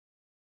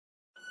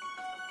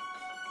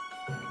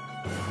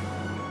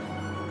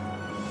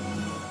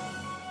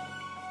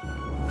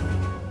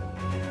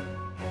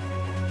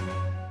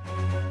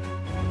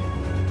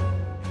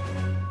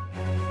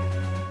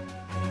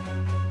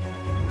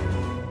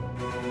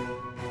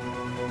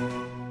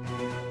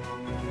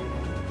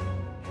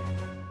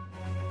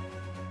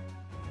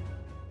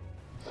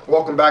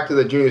Welcome back to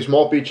the Junius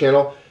Maltby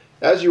channel.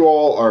 As you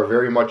all are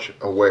very much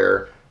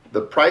aware,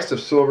 the price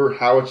of silver,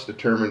 how it's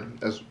determined,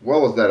 as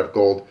well as that of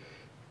gold,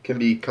 can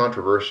be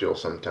controversial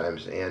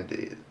sometimes.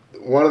 And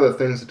one of the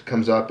things that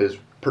comes up is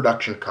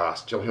production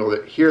costs.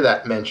 You'll hear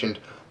that mentioned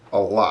a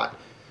lot.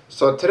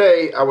 So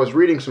today I was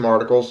reading some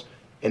articles,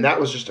 and that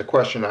was just a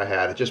question I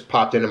had. It just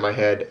popped into my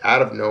head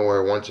out of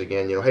nowhere once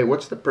again. Hey,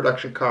 what's the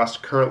production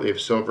cost currently of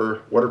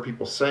silver? What are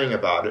people saying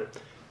about it?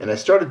 And I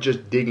started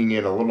just digging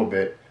in a little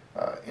bit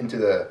into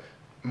the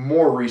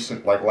more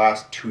recent, like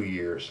last 2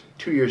 years.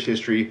 2 years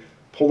history,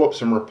 pulled up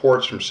some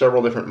reports from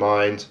several different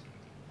mines,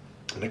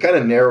 and I kind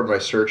of narrowed my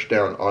search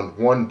down on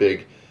one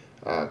big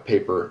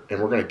paper,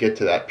 and we're going to get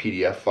to that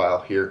PDF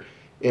file here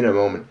in a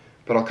moment.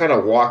 But I'll kind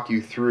of walk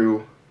you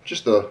through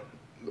just the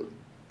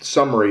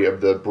summary of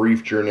the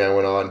brief journey I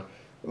went on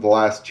the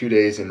last 2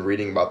 days in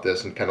reading about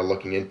this and kind of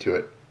looking into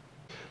it.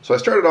 So I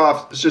started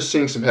off just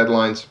seeing some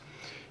headlines,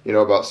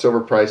 about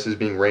silver prices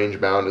being range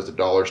bound as the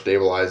dollar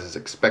stabilizes.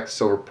 Expect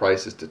silver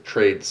prices to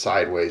trade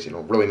sideways,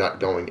 really not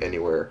going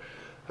anywhere.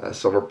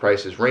 Silver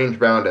prices range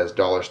bound as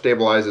dollar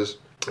stabilizes.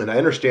 And I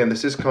understand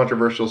this is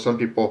controversial. Some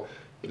people,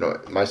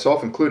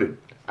 myself included,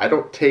 I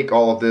don't take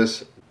all of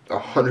this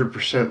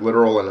 100%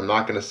 literal, and I'm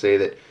not going to say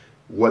that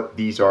what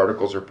these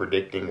articles are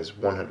predicting is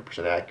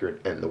 100%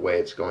 accurate and the way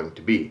it's going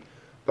to be.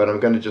 But I'm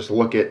going to just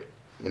look at,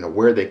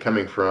 where they're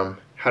coming from.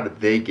 How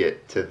did they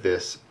get to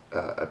this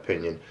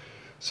opinion?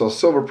 So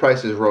silver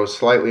prices rose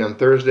slightly on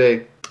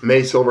Thursday.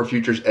 May silver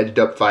futures edged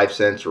up 5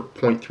 cents or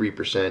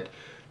 0.3%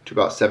 to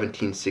about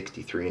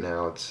 $17.63 an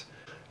ounce.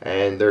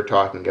 And they're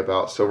talking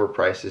about silver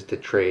prices to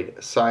trade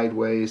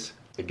sideways.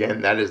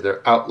 Again, that is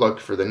their outlook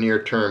for the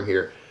near term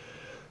here.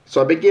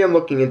 So I began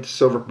looking into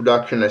silver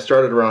production. I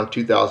started around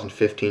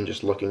 2015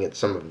 just looking at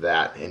some of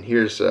that. And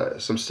here's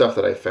some stuff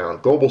that I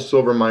found. Global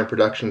silver mine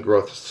production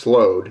growth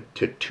slowed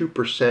to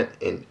 2%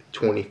 in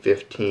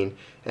 2015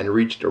 and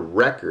reached a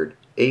record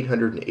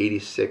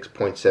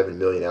 886.7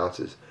 million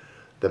ounces.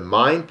 The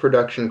mine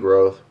production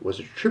growth was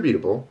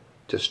attributable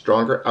to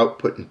stronger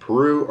output in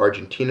Peru,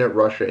 Argentina,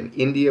 Russia, and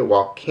India,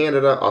 while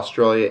Canada,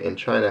 Australia, and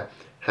China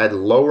had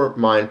lower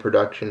mine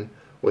production,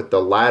 with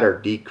the latter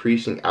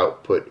decreasing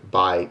output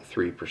by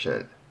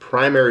 3%.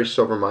 Primary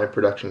silver mine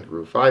production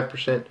grew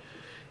 5%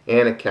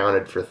 and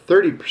accounted for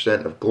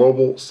 30% of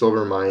global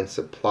silver mine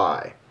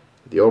supply.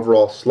 The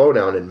overall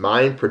slowdown in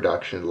mine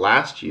production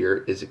last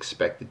year is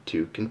expected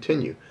to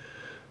continue.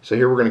 So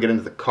here we're going to get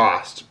into the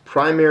costs.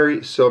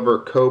 Primary silver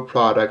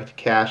co-product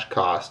cash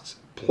costs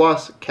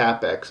plus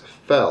capex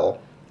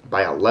fell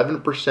by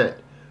 11%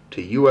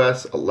 to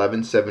US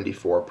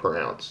 $11.74 per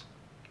ounce.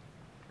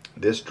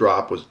 This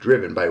drop was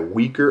driven by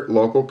weaker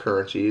local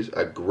currencies,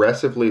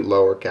 aggressively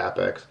lower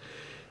capex,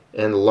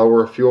 and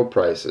lower fuel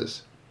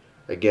prices.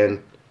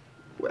 Again,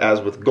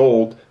 as with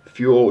gold,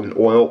 fuel and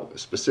oil,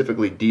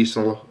 specifically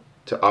diesel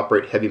to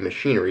operate heavy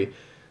machinery,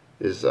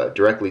 is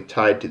directly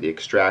tied to the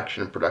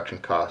extraction and production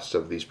costs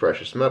of these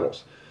precious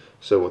metals.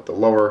 So with the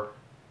lower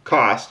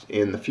cost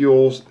in the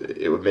fuels,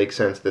 it would make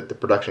sense that the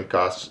production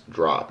costs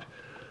dropped.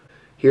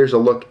 Here's a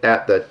look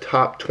at the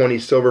top 20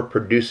 silver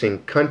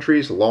producing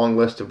countries. Long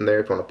list of them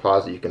there. If you want to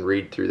pause it, you can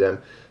read through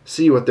them,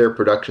 see what their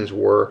productions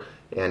were,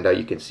 and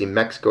you can see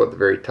Mexico at the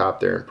very top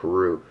there, and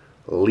Peru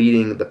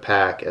leading the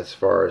pack as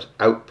far as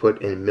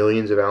output in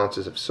millions of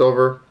ounces of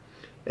silver.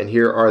 And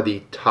here are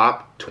the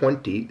top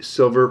 20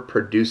 silver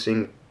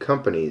producing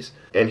companies.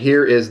 And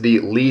here is the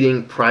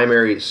leading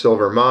primary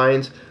silver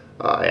mines.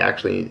 I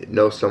actually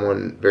know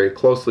someone very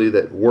closely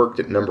that worked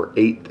at number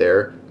 8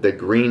 there, the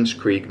Greens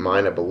Creek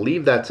mine. I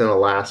believe that's in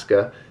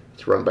Alaska.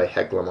 It's run by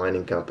Hecla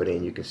Mining Company,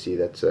 and you can see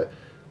that's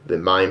the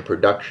mine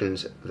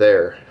productions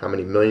there. How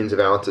many millions of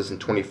ounces in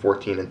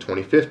 2014 and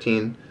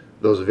 2015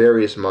 those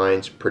various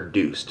mines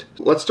produced.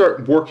 Let's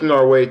start working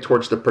our way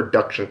towards the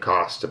production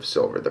cost of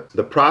silver.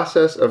 The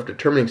process of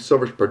determining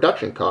silver's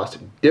production cost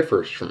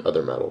differs from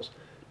other metals.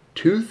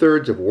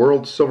 2/3 of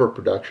world silver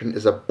production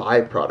is a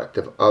byproduct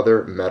of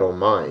other metal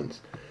mines.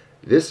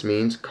 This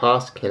means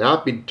cost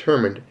cannot be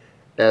determined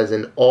as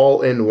an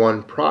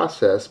all-in-one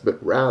process,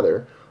 but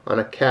rather on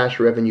a cash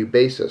revenue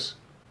basis.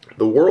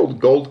 The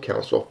World Gold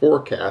Council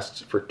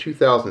forecasts for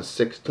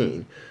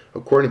 2016,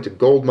 according to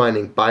gold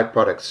mining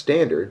byproduct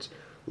standards,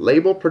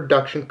 label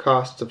production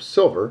costs of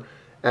silver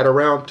at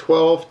around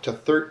 $12 to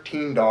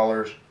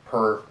 $13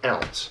 per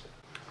ounce.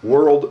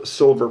 World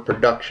silver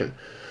production.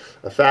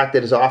 A fact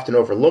that is often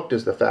overlooked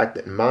is the fact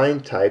that mine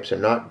types are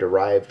not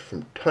derived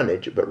from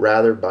tonnage, but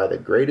rather by the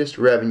greatest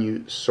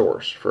revenue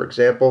source. For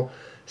example,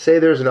 say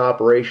there's an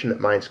operation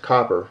that mines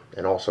copper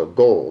and also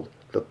gold.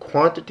 The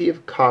quantity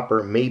of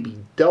copper may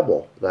be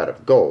double that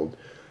of gold,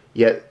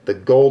 yet the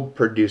gold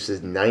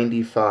produces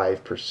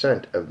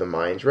 95% of the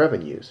mine's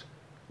revenues.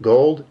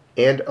 Gold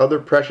and other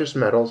precious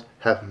metals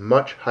have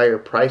much higher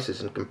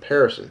prices in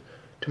comparison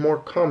to more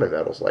common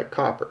metals like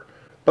copper,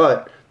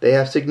 but they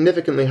have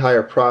significantly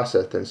higher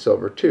process than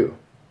silver too.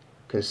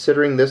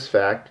 Considering this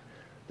fact,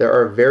 there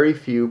are very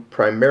few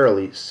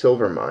primarily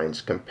silver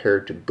mines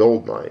compared to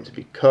gold mines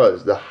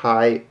because the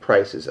high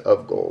prices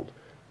of gold.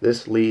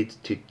 This leads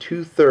to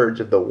 2/3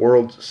 of the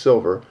world's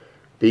silver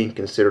being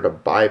considered a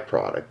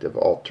byproduct of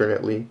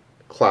alternately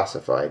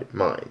classified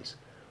mines.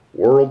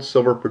 World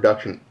silver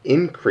production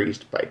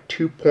increased by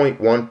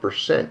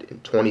 2.1% in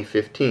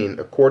 2015,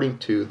 according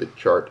to the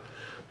chart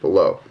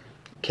below.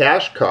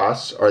 Cash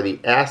costs are the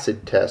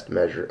acid test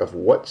measure of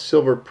what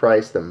silver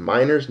price the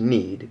miners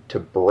need to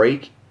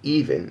break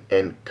even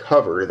and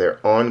cover their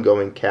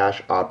ongoing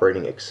cash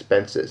operating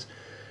expenses.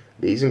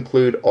 These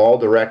include all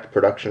direct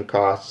production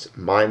costs,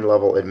 mine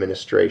level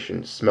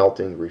administration,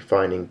 smelting,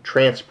 refining,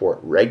 transport,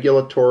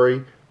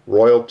 regulatory,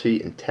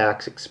 royalty, and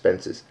tax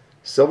expenses.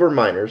 Silver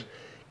miners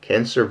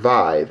can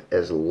survive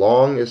as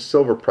long as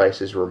silver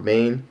prices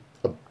remain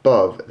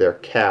above their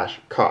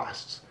cash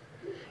costs.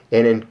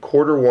 And in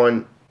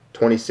Q1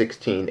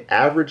 2016,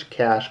 average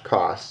cash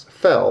costs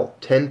fell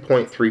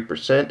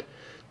 10.3%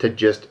 to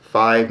just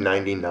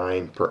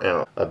 $5.99 per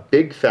ounce. A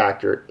big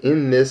factor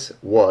in this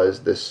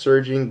was the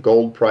surging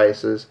gold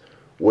prices,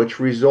 which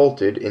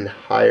resulted in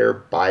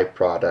higher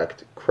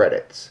byproduct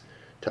credits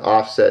to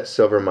offset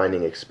silver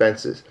mining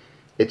expenses.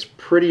 It's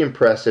pretty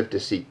impressive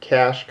to see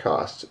cash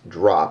costs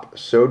drop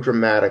so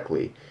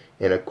dramatically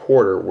in a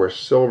quarter where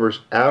silver's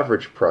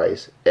average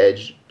price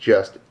edged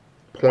just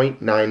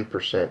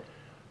 0.9%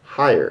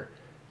 higher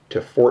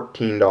to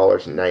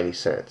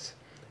 $14.90.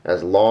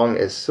 As long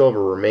as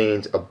silver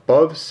remains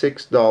above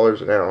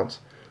 $6 an ounce,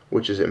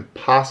 which is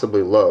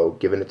impossibly low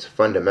given its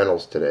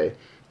fundamentals today,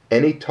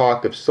 any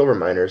talk of silver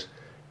miners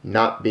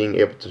not being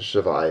able to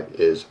survive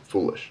is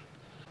foolish.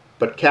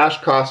 But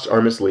cash costs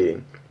are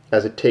misleading,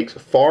 as it takes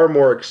far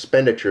more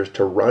expenditures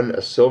to run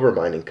a silver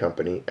mining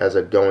company as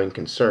a going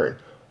concern.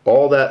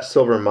 All that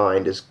silver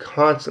mined is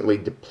constantly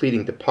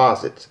depleting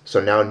deposits, so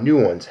now new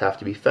ones have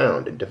to be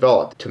found and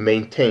developed to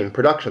maintain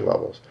production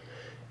levels.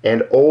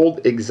 And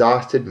old,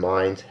 exhausted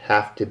mines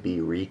have to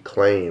be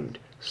reclaimed.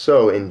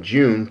 So in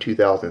June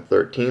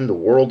 2013, the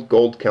World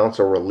Gold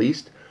Council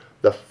released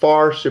the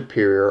far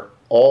superior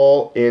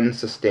all-in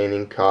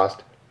sustaining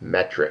cost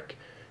metric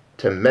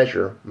to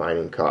measure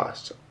mining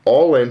costs.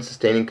 All-in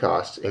sustaining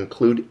costs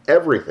include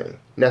everything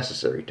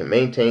necessary to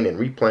maintain and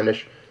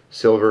replenish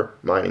silver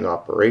mining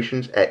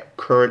operations at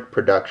current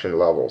production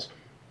levels.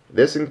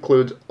 This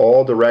includes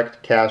all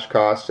direct cash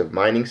costs of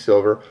mining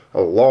silver,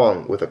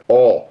 along with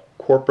all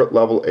corporate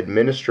level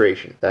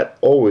administration that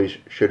always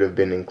should have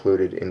been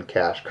included in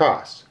cash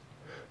costs.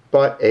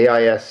 But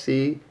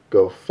AISC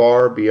go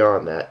far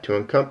beyond that to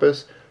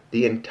encompass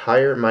the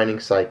entire mining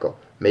cycle,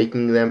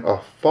 making them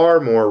a far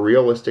more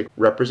realistic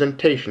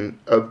representation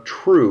of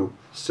true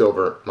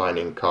silver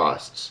mining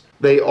costs.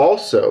 They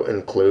also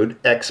include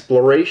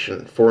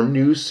exploration for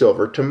new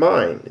silver to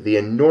mine, the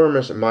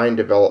enormous mine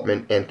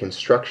development and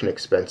construction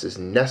expenses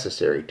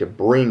necessary to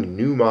bring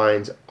new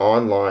mines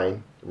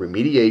online,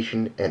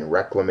 remediation, and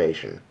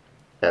reclamation.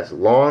 As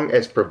long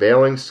as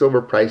prevailing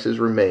silver prices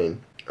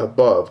remain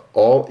above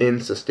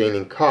all-in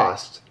sustaining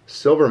costs,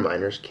 silver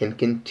miners can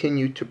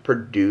continue to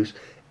produce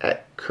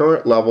at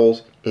current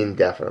levels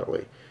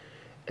indefinitely.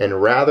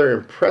 And rather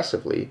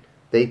impressively,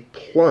 they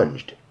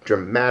plunged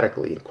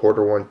dramatically in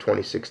Q1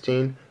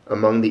 2016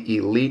 among the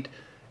elite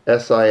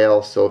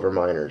SIL silver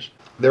miners.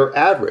 Their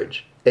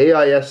average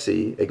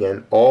AISC,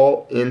 again,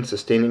 all-in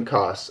sustaining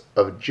costs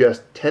of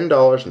just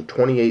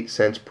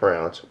 $10.28 per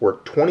ounce, were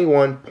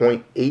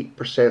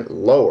 21.8%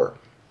 lower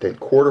than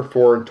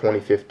Q4 in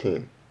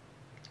 2015,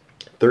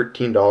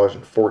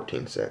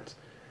 $13.14.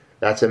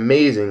 That's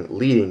amazing,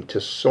 leading to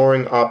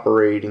soaring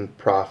operating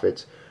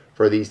profits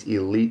for these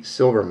elite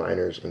silver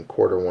miners in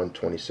Q1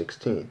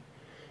 2016.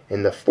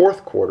 In the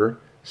fourth quarter,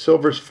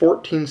 silver's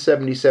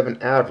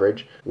 $14.77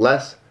 average,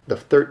 less the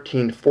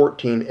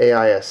 $13.14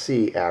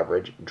 AISC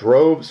average,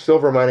 drove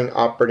silver mining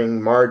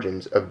operating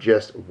margins of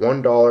just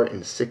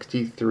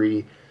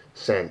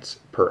 $1.63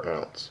 per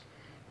ounce.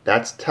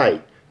 That's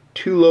tight,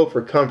 too low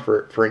for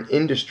comfort for an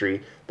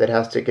industry that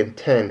has to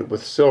contend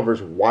with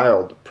silver's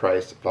wild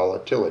price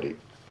volatility.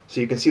 So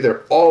you can see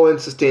their all-in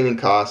sustaining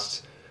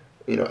costs,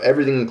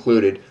 everything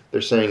included,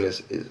 they're saying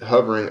is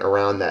hovering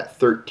around that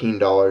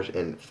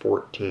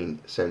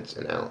 $13.14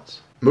 an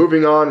ounce.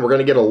 Moving on, we're going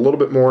to get a little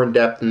bit more in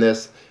depth in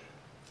this.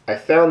 I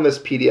found this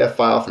PDF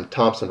file from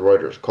Thomson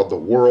Reuters called the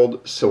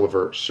World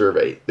Silver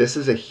Survey. This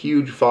is a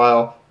huge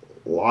file,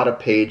 a lot of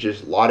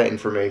pages, a lot of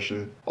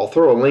information. I'll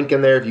throw a link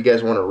in there if you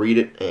guys want to read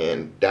it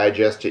and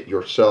digest it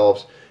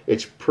yourselves.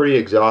 It's a pretty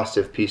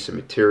exhaustive piece of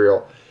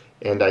material,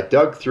 and I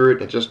dug through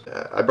it and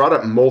I brought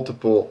up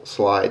multiple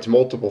slides,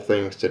 multiple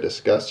things to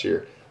discuss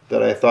here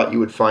that I thought you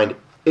would find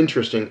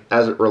interesting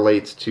as it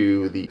relates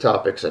to the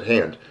topics at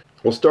hand.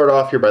 We'll start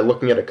off here by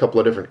looking at a couple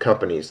of different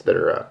companies that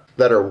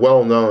are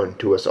well known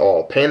to us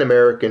all. Pan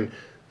American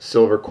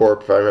Silver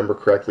Corp, if I remember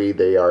correctly,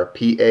 they are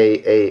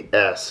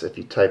PAAS if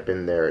you type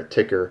in their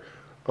ticker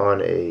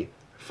on a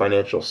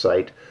financial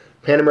site.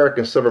 Pan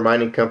American Silver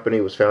Mining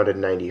Company was founded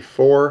in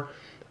 '94.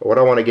 What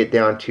I want to get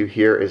down to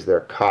here is their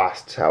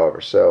costs,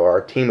 however. So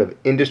our team of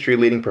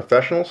industry-leading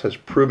professionals has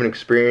proven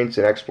experience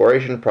in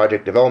exploration,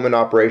 project development,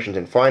 operations,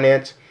 and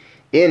finance.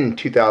 In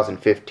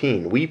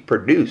 2015, we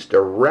produced a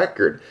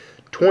record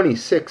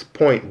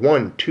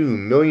 26.12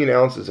 million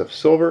ounces of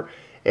silver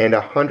and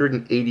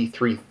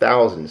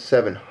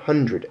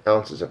 183,700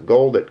 ounces of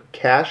gold at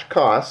cash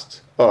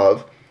costs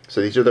of,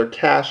 so these are their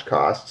cash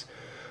costs,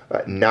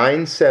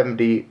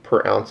 $9.70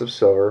 per ounce of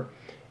silver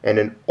and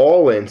an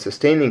all-in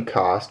sustaining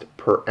cost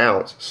per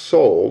ounce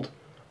sold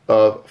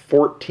of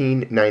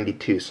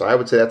 $14.92. So I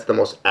would say that's the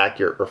most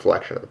accurate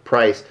reflection of the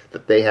price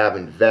that they have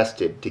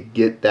invested to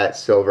get that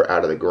silver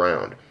out of the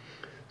ground.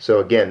 So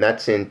again,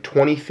 that's in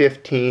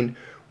 2015.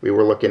 We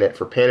were looking at,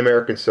 for Pan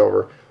American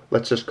Silver,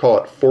 let's just call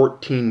it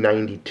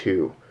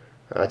 $14.92.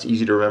 That's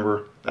easy to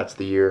remember. That's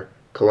the year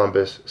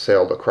Columbus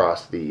sailed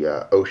across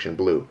the ocean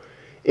blue.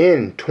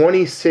 In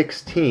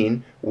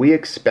 2016, we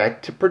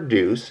expect to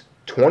produce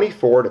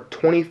 24 to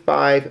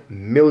 25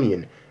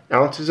 million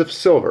ounces of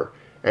silver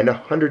and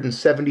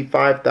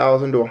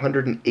 175,000 to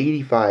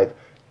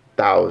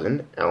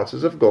 185,000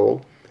 ounces of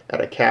gold at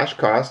a cash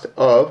cost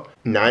of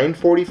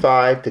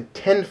 $9.45 to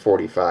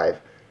 $10.45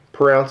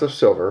 per ounce of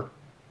silver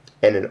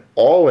and an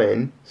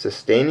all-in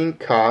sustaining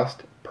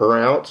cost per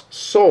ounce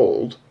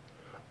sold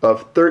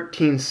of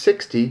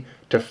 $13.60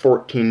 to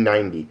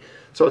 $14.90.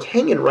 So it's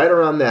hanging right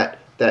around that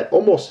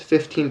almost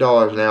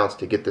 $15 an ounce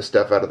to get this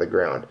stuff out of the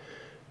ground.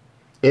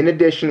 In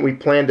addition, we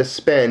plan to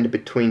spend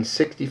between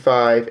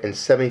 $65 and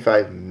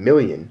 $75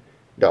 million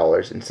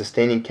in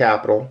sustaining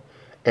capital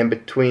and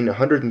between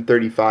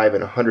 $135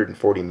 and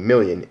 $140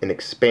 million in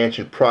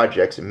expansion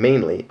projects,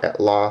 mainly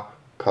at La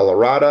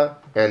Colorada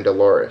and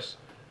Dolores.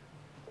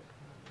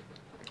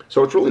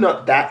 So it's really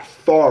not that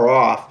far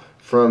off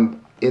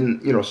from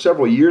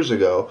several years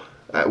ago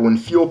when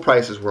fuel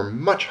prices were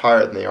much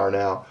higher than they are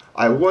now.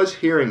 I was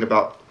hearing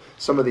about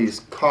some of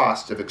these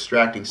costs of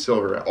extracting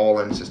silver at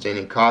all-in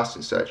sustaining costs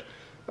and such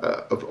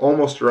of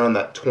almost around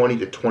that $20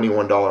 to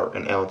 $21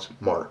 an ounce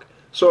mark.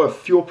 So if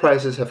fuel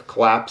prices have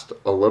collapsed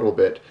a little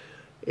bit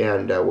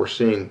and we're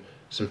seeing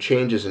some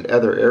changes in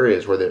other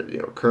areas where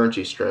the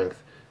currency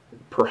strength,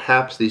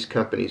 perhaps these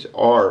companies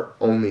are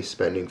only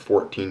spending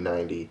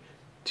 $14.90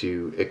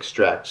 to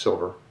extract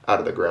silver out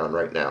of the ground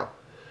right now.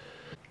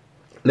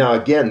 Now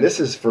again, this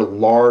is for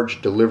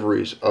large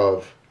deliveries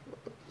of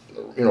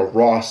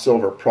raw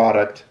silver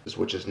product,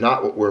 which is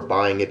not what we're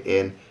buying it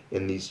in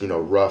these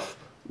rough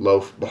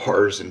loaf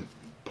bars and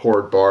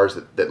poured bars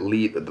that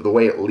leave the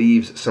way it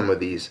leaves some of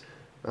these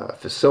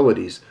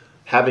facilities,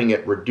 having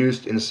it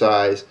reduced in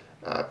size,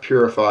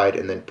 purified,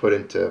 and then put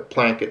into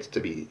plankets to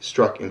be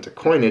struck into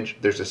coinage.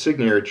 There's a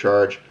signatory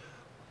charge.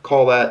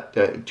 Call that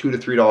 $2 to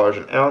 $3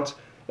 an ounce,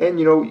 and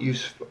you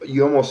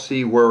almost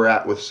see where we're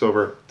at with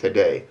silver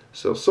today.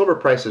 So silver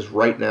prices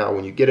right now,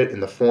 when you get it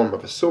in the form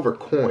of a silver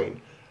coin,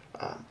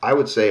 I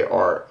would say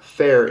are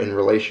fair in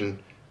relation,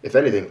 if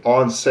anything,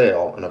 on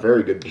sale, and a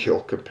very good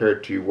deal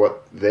compared to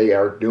what they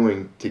are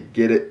doing to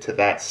get it to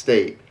that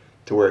state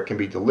to where it can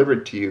be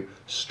delivered to you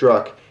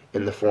struck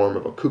in the form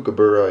of a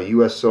kookaburra, a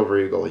U.S. Silver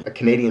Eagle, a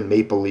Canadian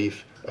Maple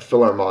Leaf, a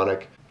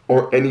Philharmonic,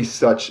 or any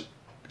such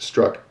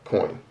struck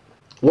coin.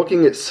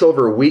 Looking at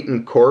Silver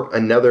Wheaton Corp,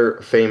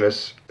 another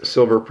famous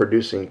silver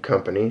producing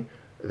company,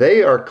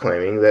 they are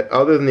claiming that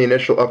other than the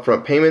initial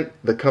upfront payment,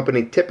 the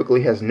company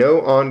typically has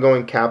no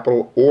ongoing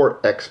capital or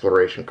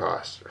exploration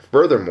costs.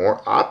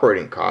 Furthermore,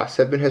 operating costs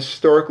have been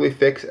historically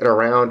fixed at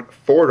around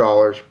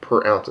 $4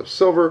 per ounce of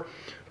silver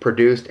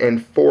produced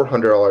and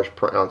 $400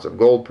 per ounce of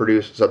gold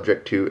produced,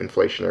 subject to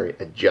inflationary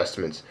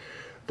adjustments.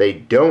 They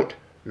don't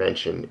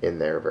mention in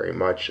there very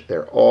much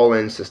their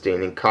all-in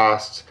sustaining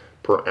costs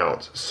per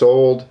ounce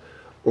sold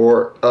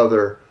or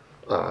other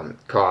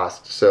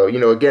costs. So,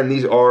 again,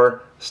 these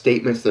are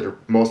statements that are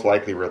most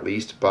likely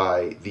released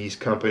by these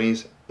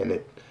companies, and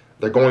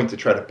they're going to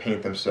try to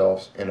paint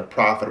themselves in a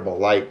profitable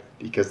light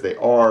because they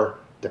are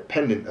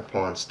dependent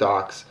upon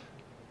stocks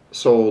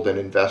sold and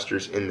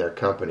investors in their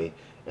company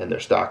and their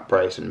stock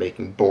price and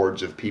making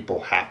boards of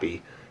people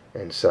happy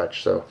and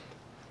such. So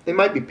they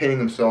might be painting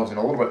themselves in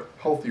a little bit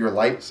healthier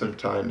light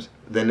sometimes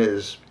than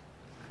is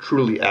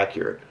truly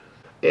accurate.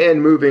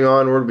 And moving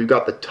onward, we've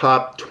got the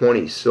top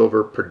 20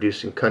 silver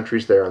producing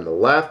countries there on the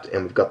left,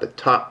 and we've got the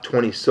top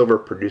 20 silver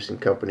producing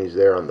companies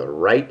there on the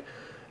right.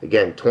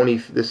 Again,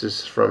 this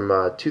is from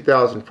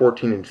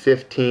 2014 and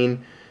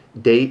 15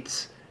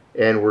 dates,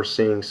 and we're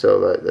seeing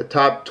the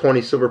top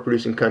 20 silver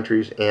producing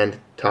countries and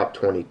top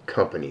 20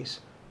 companies.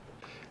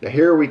 Now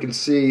here we can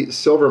see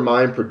silver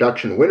mine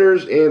production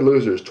winners and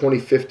losers,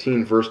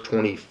 2015 versus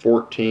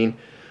 2014.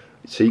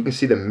 So you can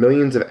see the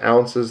millions of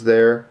ounces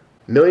there.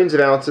 Millions of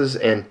ounces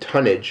and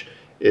tonnage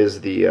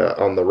is the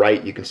on the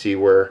right. You can see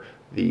where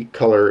the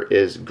color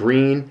is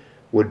green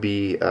would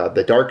be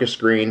the darkest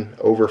green,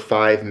 over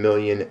 5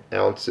 million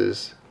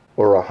ounces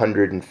or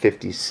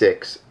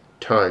 156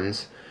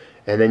 tons.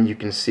 And then you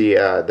can see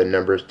the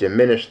numbers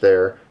diminish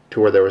there to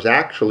where there was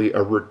actually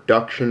a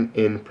reduction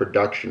in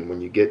production.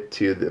 When you get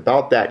to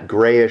about that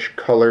grayish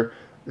color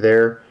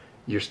there,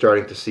 you're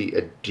starting to see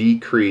a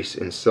decrease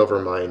in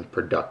silver mine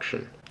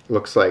production.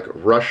 Looks like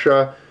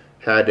Russia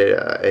had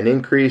an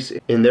increase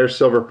in their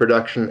silver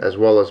production, as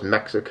well as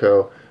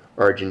Mexico,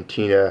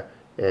 Argentina,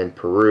 and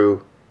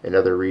Peru, and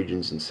other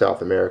regions in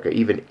South America.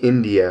 Even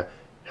India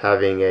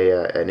having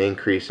an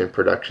increase in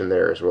production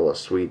there, as well as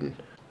Sweden.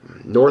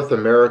 North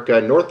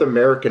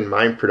American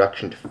mine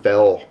production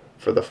fell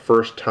for the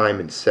first time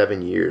in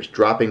 7 years,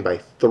 dropping by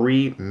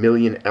 3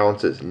 million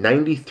ounces,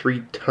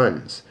 93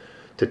 tons,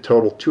 to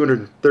total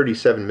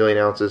 237 million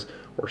ounces,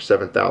 or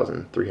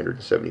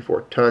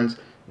 7,374 tons.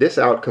 This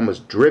outcome was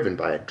driven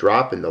by a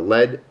drop in the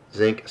lead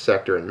zinc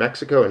sector in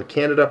Mexico and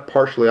Canada,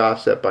 partially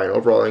offset by an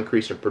overall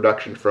increase in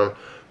production from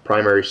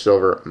primary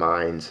silver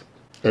mines.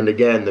 And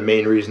again, the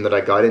main reason that I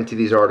got into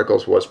these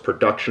articles was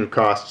production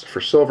costs for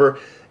silver,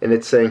 and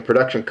it's saying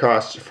production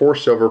costs for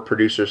silver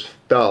producers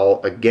fell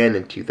again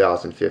in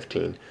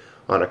 2015.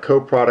 On a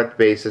co-product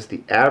basis,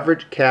 the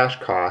average cash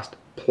cost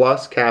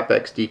plus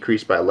capex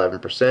decreased by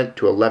 11%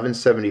 to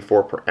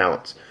 $11.74 per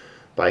ounce.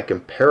 By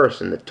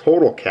comparison, the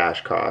total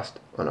cash cost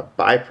on a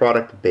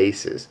byproduct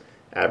basis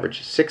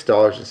averaged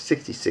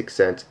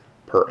 $6.66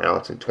 per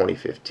ounce in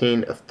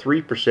 2015, a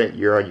 3%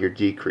 year-on-year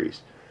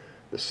decrease.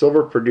 The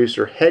silver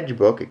producer hedge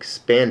book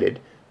expanded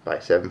by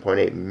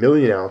 7.8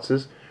 million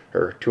ounces,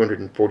 or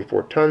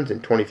 244 tons in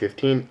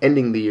 2015,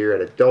 ending the year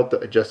at a delta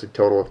adjusted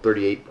total of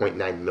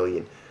 38.9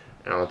 million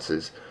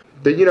ounces.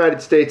 The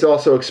United States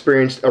also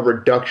experienced a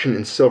reduction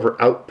in silver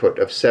output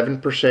of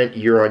 7%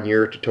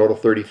 year-on-year to total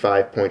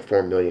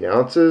 35.4 million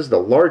ounces. The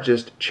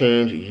largest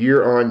change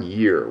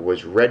year-on-year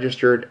was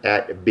registered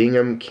at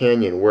Bingham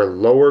Canyon, where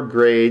lower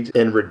grades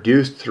and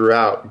reduced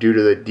throughout due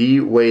to the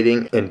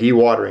de-weighting and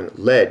dewatering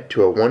led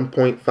to a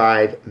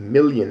 1.5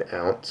 million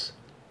ounce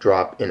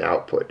drop in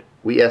output.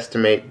 We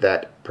estimate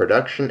that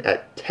production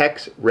at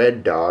Teck's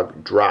Red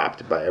Dog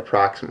dropped by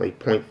approximately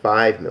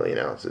 0.5 million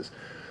ounces.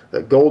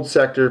 The gold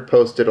sector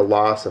posted a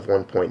loss of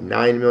 1.9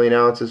 million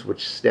ounces,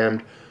 which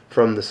stemmed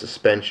from the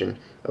suspension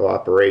of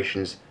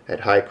operations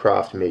at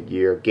Hycroft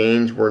mid-year.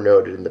 Gains were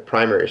noted in the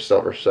primary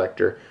silver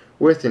sector,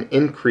 with an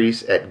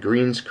increase at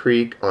Greens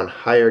Creek on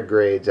higher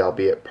grades,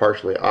 albeit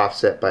partially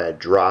offset by a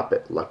drop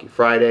at Lucky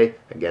Friday,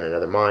 again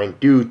another mine,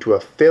 due to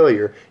a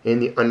failure in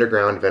the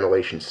underground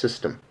ventilation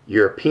system.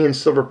 European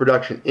silver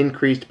production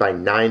increased by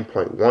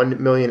 9.1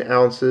 million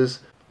ounces.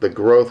 The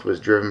growth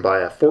was driven by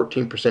a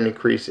 14%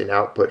 increase in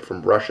output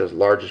from Russia's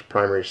largest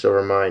primary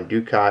silver mine,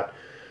 Dukat,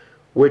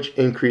 which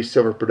increased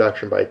silver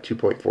production by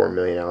 2.4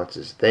 million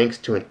ounces, thanks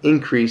to an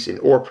increase in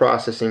ore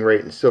processing rate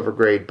and silver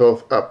grade,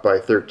 both up by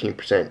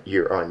 13%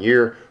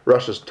 year-on-year.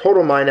 Russia's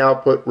total mine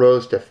output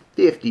rose to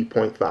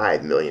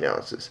 50.5 million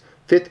ounces,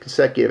 fifth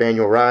consecutive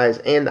annual rise,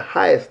 and the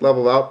highest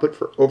level of output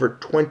for over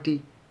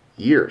 20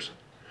 years.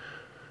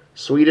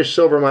 Swedish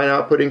silver mine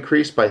output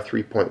increased by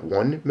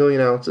 3.1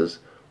 million ounces,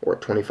 or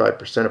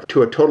 25%,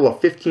 to a total of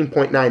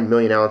 15.9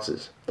 million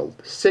ounces, the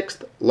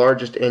sixth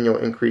largest annual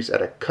increase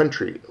at a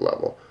country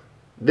level.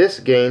 This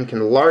gain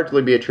can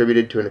largely be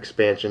attributed to an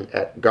expansion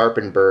at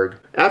Garpenberg.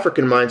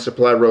 African mine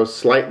supply rose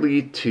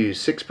slightly to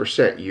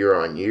 6%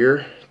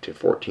 year-on-year to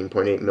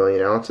 14.8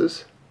 million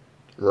ounces.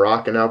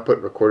 Moroccan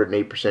output recorded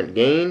an 8%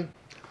 gain.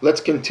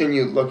 Let's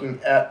continue looking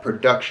at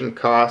production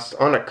costs.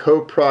 On a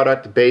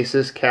co-product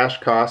basis, cash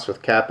costs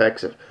with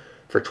capex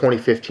for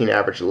 2015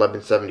 averaged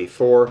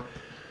 $11.74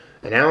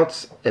 an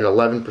ounce, an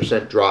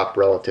 11% drop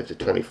relative to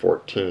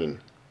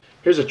 2014.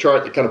 Here's a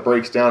chart that kind of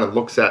breaks down and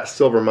looks at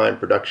silver mine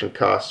production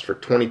costs for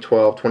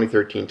 2012,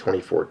 2013,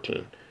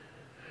 2014.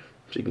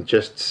 So you can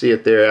just see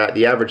it there.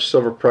 The average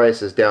silver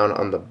price is down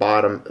on the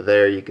bottom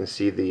there. You can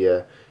see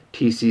the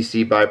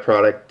TCC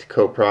byproduct,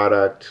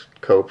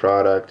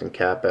 co-product, and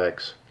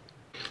capex.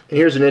 And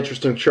here's an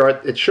interesting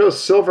chart. It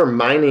shows silver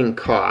mining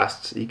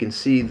costs. You can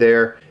see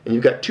there, and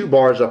you've got two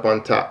bars up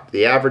on top.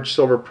 The average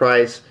silver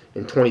price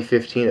in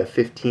 2015 of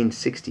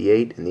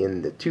 $15.68, and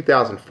in the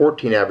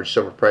 2014 average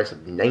silver price of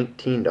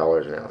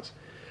 $19 an ounce.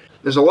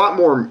 There's a lot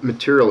more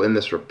material in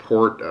this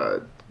report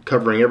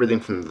covering everything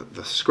from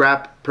the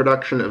scrap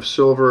production of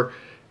silver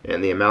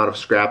and the amount of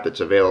scrap that's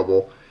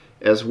available,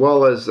 as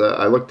well as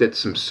I looked at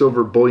some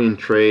silver bullion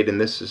trade, and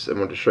this is, I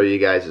want to show you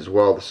guys as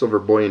well, the silver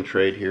bullion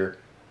trade here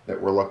that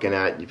we're looking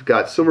at. You've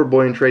got silver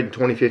bullion trade in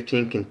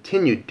 2015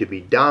 continued to be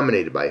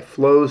dominated by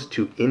flows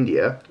to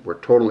India, where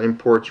total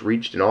imports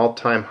reached an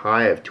all-time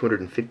high of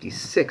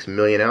 256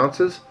 million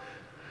ounces.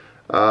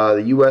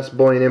 The U.S.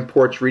 bullion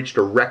imports reached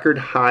a record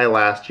high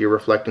last year,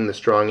 reflecting the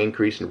strong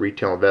increase in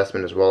retail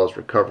investment as well as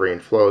recovery in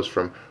flows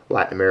from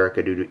Latin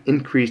America due to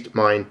increased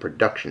mine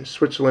production.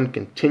 Switzerland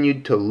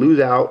continued to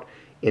lose out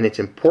in its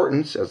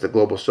importance as the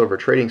global silver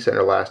trading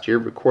center last year,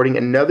 recording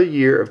another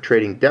year of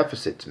trading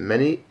deficits.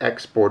 Many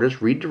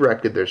exporters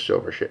redirected their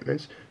silver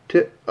shipments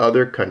to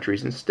other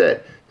countries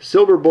instead.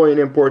 Silver bullion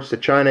imports to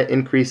China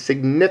increased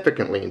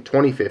significantly in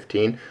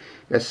 2015,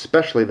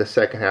 especially the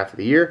second half of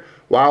the year.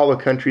 While the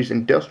country's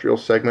industrial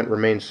segment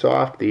remained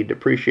soft, the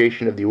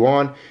depreciation of the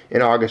yuan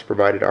in August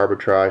provided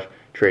arbitrage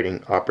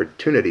trading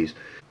opportunities.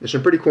 There's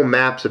some pretty cool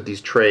maps of these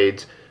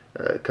trades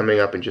coming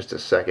up in just a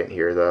second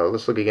here, though.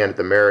 Let's look again at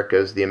the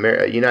Americas. The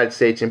United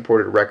States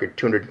imported a record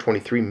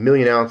 223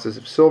 million ounces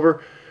of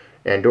silver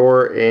and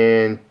ore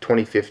in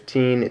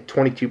 2015, a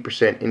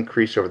 22%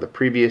 increase over the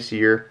previous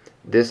year.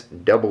 This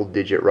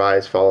double-digit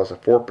rise follows a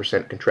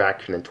 4%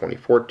 contraction in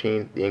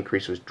 2014. The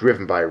increase was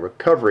driven by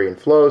recovery in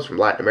flows from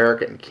Latin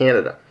America and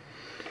Canada.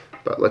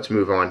 But let's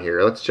move on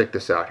here. Let's check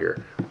this out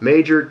here.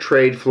 Major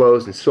trade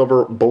flows in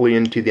silver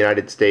bullion to the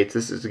United States.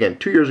 This is, again,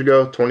 2 years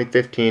ago,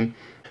 2015.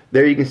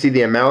 There you can see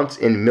the amounts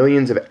in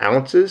millions of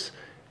ounces,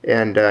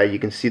 and you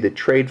can see the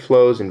trade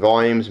flows and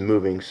volumes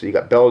moving. So you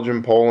got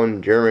Belgium,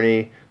 Poland,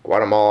 Germany,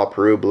 Guatemala,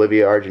 Peru,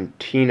 Bolivia,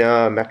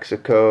 Argentina,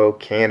 Mexico,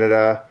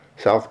 Canada,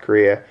 South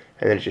Korea,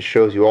 and then it just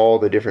shows you all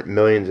the different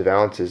millions of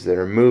ounces that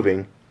are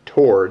moving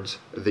towards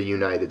the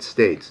United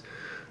States.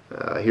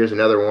 Here's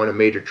another one of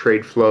major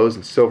trade flows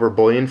in silver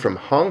bullion from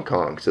Hong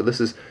Kong. So this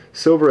is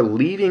silver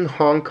leaving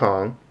Hong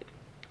Kong,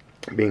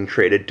 being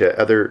traded to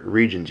other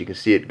regions. You can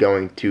see it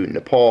going to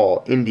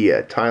Nepal,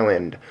 India,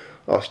 Thailand,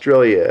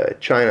 Australia,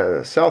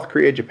 China, South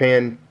Korea,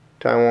 Japan,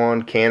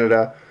 Taiwan,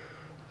 Canada.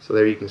 So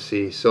there you can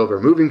see silver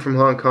moving from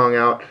Hong Kong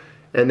out.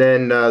 And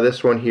then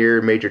this one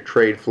here, major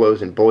trade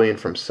flows in bullion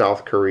from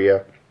South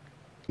Korea.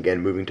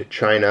 Again, moving to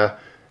China,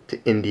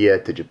 to India,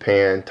 to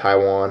Japan,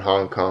 Taiwan,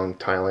 Hong Kong,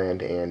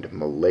 Thailand, and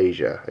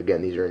Malaysia.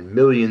 Again, these are in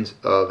millions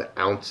of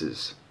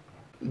ounces.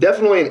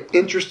 Definitely an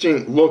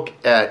interesting look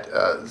at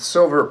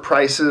silver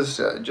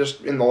prices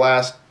just in the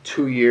last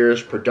 2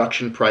 years,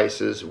 production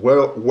prices,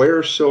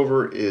 where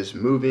silver is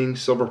moving,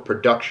 silver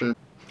production.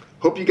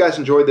 Hope you guys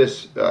enjoyed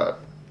this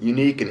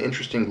unique and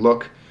interesting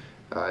look,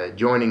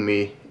 joining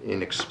me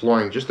in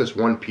exploring just this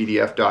one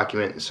PDF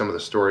document and some of the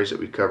stories that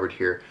we covered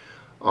here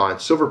on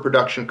silver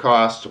production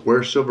costs,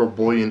 where silver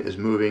bullion is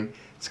moving.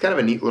 It's kind of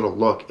a neat little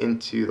look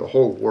into the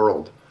whole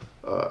world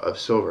of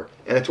silver.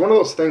 And it's one of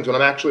those things, when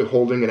I'm actually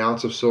holding an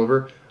ounce of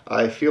silver,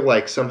 I feel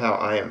like somehow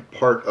I am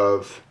part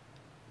of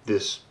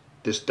this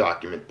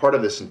document, part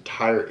of this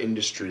entire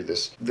industry,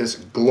 this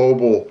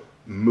global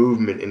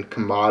movement in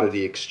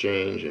commodity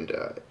exchange, and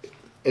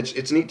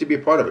it's neat to be a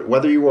part of it.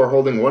 Whether you are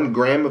holding 1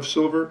 gram of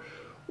silver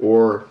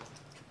or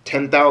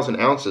 10,000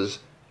 ounces,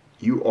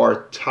 you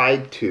are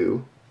tied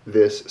to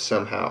this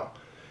somehow.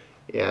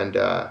 And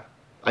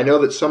I know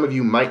that some of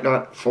you might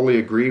not fully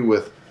agree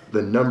with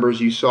the numbers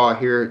you saw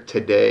here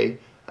today.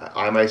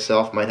 I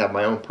myself might have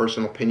my own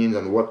personal opinions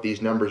on what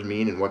these numbers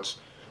mean and what's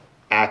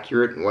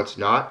accurate and what's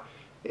not.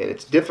 And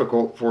it's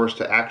difficult for us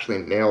to actually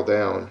nail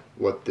down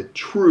what the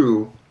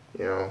true,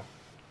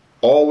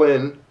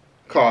 all-in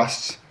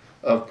costs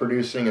of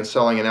producing and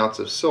selling an ounce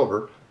of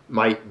silver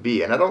might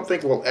be. And I don't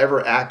think we'll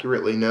ever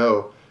accurately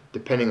know,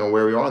 depending on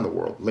where we are in the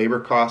world. Labor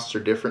costs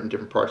are different in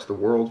different parts of the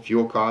world,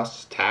 fuel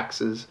costs,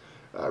 taxes,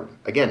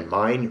 again,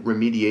 mine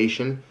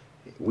remediation.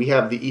 We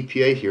have the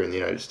EPA here in the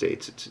United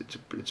States.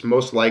 It's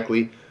most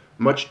likely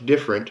much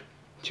different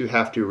to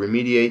have to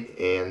remediate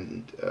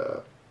and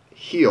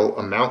heal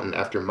a mountain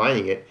after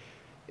mining it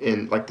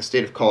in, like, the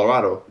state of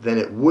Colorado than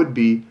it would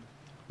be,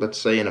 let's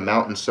say, in a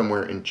mountain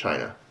somewhere in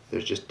China.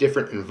 There's just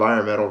different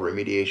environmental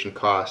remediation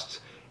costs,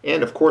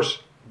 and of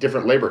course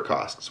different labor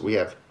costs. We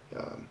have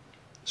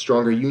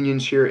stronger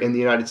unions here in the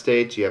United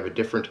States. You have a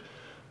different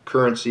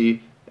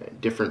currency,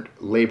 different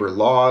labor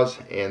laws,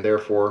 and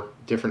therefore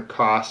different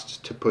costs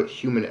to put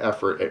human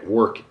effort at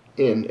work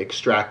in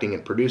extracting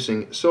and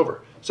producing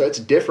silver. So it's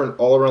different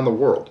all around the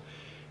world.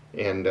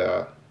 And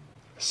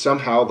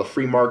somehow the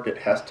free market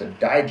has to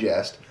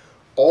digest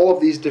all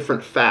of these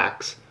different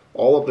facts,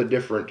 all of the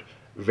different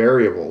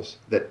variables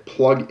that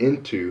plug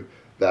into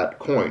that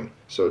coin.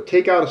 So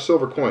take out a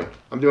silver coin.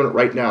 I'm doing it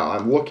right now.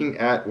 I'm looking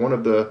at one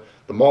of the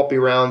Maltby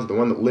rounds, the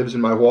one that lives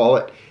in my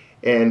wallet,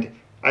 and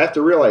I have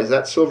to realize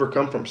that silver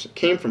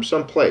came from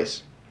some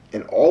place.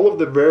 And all of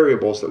the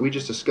variables that we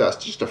just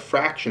discussed, just a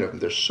fraction of them.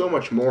 There's so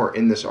much more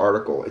in this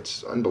article.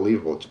 It's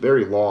unbelievable. It's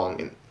very long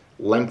and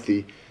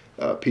lengthy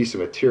piece of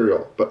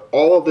material. But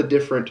all of the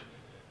different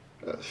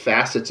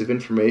facets of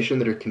information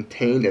that are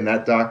contained in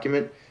that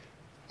document,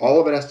 all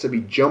of it has to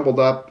be jumbled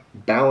up,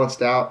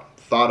 balanced out,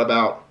 thought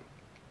about,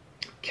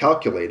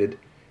 calculated.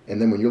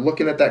 And then when you're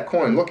looking at that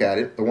coin, look at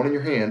it, the one in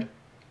your hand,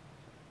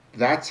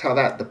 that's how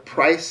the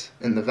price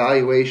and the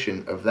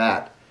valuation of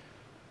that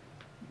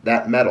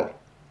metal,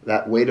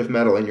 that weight of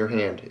metal in your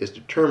hand, is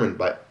determined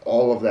by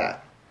all of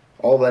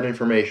that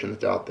information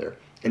that's out there.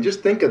 And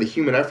just think of the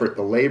human effort,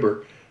 the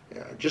labor,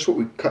 just what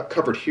we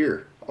covered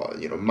here,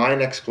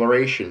 mine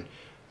exploration,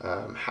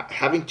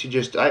 having to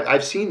just,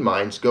 I've seen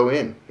mines go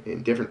in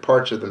different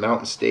parts of the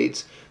mountain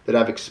states that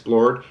I've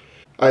explored.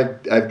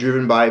 I've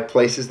driven by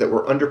places that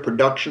were under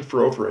production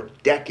for over a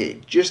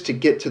decade just to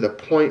get to the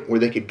point where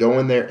they could go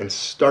in there and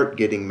start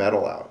getting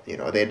metal out.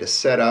 They had to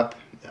set up,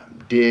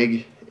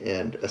 dig,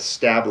 and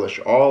establish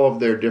all of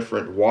their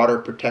different water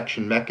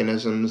protection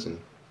mechanisms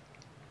and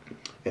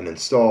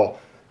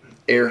install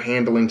air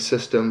handling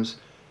systems,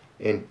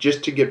 and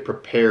just to get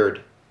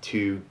prepared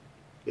to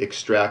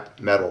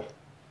extract metal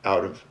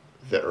out of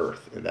the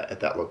earth at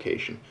that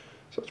location.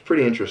 So it's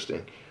pretty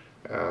interesting.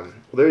 Well,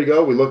 there you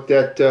go. We looked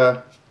at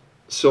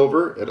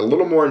silver, at a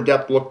little more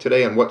in-depth look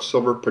today on what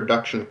silver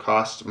production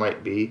costs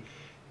might be.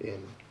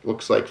 And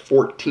looks like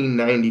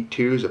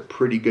 $14.92 is a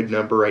pretty good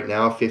number right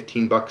now,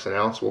 15 bucks an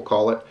ounce we'll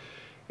call it.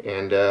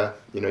 And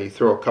you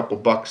throw a couple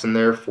bucks in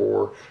there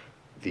for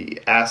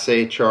the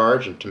assay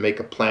charge and to make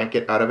a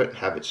planket out of it and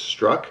have it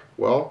struck,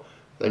 well,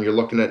 then you're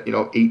looking at,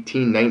 $18,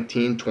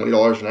 $19,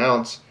 $20 an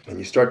ounce, and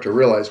you start to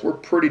realize we're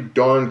pretty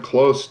darn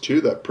close to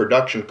the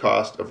production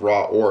cost of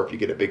raw ore if you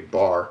get a big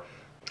bar.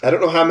 I don't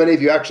know how many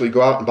of you actually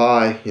go out and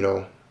buy,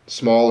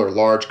 small or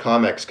large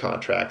COMEX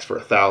contracts for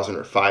 1,000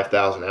 or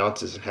 5,000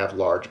 ounces and have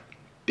large,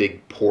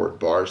 big poured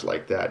bars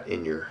like that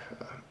in your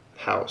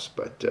house.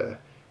 But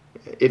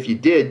if you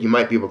did, you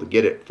might be able to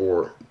get it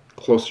for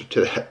closer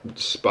to that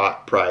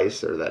spot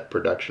price or that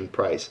production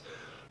price.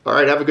 All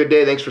right, have a good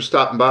day. Thanks for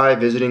stopping by,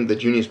 visiting the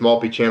Junius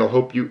Maltby channel.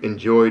 Hope you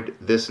enjoyed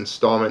this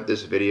installment,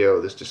 this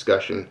video, this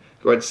discussion.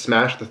 Go ahead and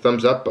smash the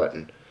thumbs up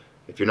button.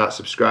 If you're not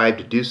subscribed,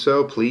 to do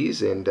so,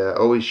 please. And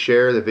always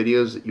share the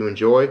videos that you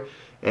enjoy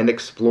and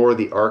explore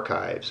the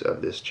archives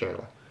of this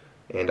channel.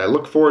 And I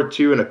look forward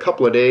to, in a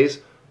couple of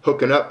days,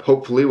 hooking up,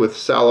 hopefully, with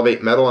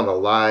Salivate Metal on a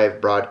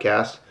live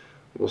broadcast.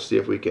 We'll see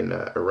if we can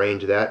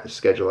arrange that and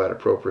schedule that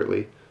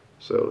appropriately.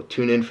 So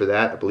tune in for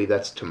that. I believe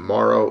that's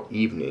tomorrow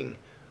evening.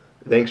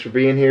 Thanks for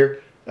being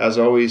here. As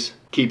always,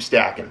 keep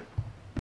stacking.